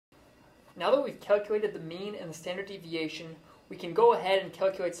Now that we've calculated the mean and the standard deviation, we can go ahead and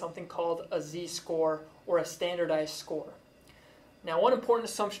calculate something called a z-score or a standardized score. Now, one important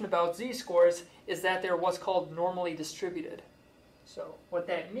assumption about z-scores is that they're what's called normally distributed. So what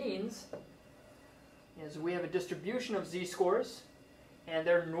that means is we have a distribution of z-scores and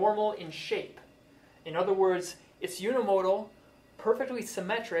they're normal in shape. In other words, it's unimodal, perfectly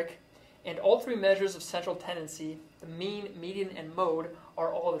symmetric, and all three measures of central tendency, the mean, median, and mode,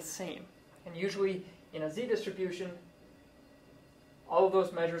 are all the same. And usually in a z-distribution, all of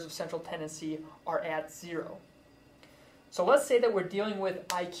those measures of central tendency are at 0. So let's say that we're dealing with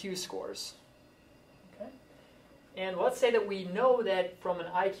IQ scores. Okay? And let's say that we know that from an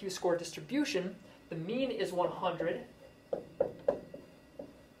IQ score distribution, the mean is 100, and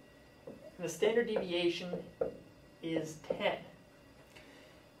the standard deviation is 10.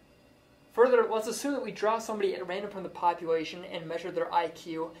 Further, let's assume that we draw somebody at random from the population and measure their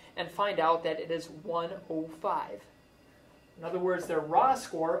IQ and find out that it is 105. In other words, their raw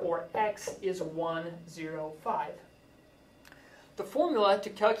score, or X, is 105. The formula to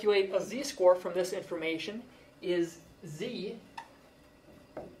calculate a z-score from this information is z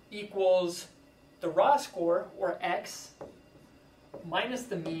equals the raw score, or X, minus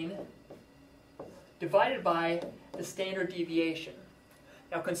the mean divided by the standard deviation.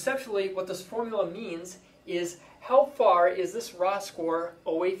 Now, conceptually, what this formula means is how far is this raw score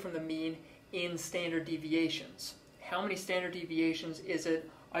away from the mean in standard deviations? How many standard deviations is it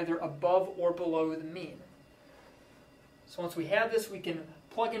either above or below the mean? So once we have this, we can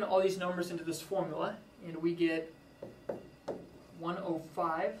plug in all these numbers into this formula, and we get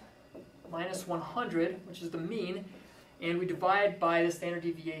 105 minus 100, which is the mean, and we divide by the standard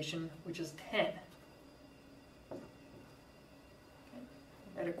deviation, which is 10.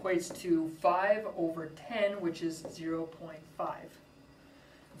 That equates to 5 over 10, which is 0.5.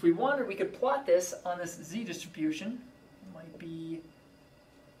 If we wanted, we could plot this on this z-distribution. It might be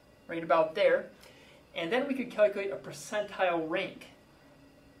right about there. And then we could calculate a percentile rank.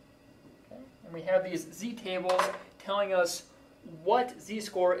 Okay? And we have these z-tables telling us what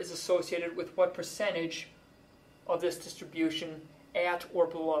z-score is associated with what percentage of this distribution at or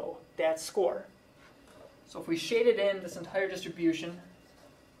below that score. So if we shaded in this entire distribution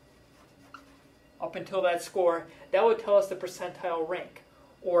up until that score, that would tell us the percentile rank,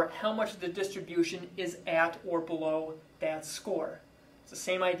 or how much of the distribution is at or below that score. It's the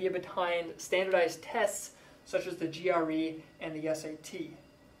same idea behind standardized tests such as the GRE and the SAT.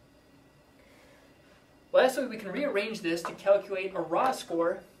 Lastly, we can rearrange this to calculate a raw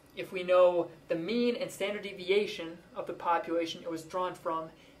score if we know the mean and standard deviation of the population it was drawn from,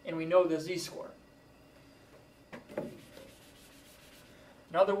 and we know the z-score.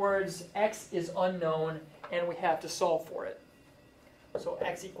 In other words, X is unknown, and we have to solve for it. So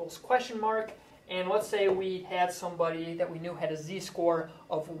X equals question mark, and let's say we had somebody that we knew had a z-score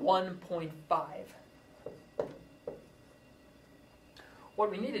of 1.5. What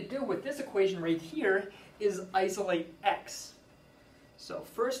we need to do with this equation right here is isolate X. So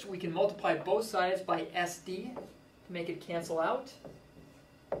first we can multiply both sides by SD to make it cancel out,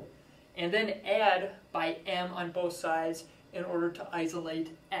 and then add by M on both sides in order to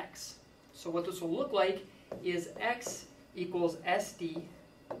isolate X. So what this will look like is X equals SD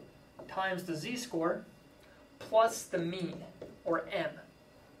times the z-score plus the mean, or M.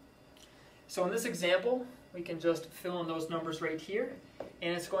 So in this example, we can just fill in those numbers right here,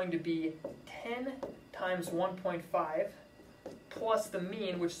 and it's going to be 10 times 1.5 plus the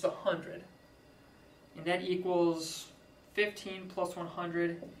mean, which is 100. And that equals 15 plus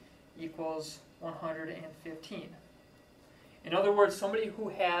 100 equals 115. In other words, somebody who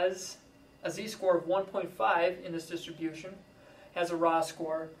has a z-score of 1.5 in this distribution has a raw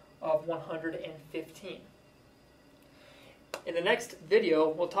score of 115. In the next video,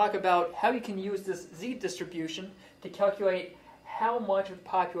 we'll talk about how you can use this z-distribution to calculate how much of the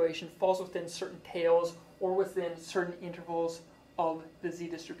population falls within certain tails or within certain intervals of the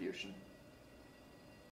z-distribution.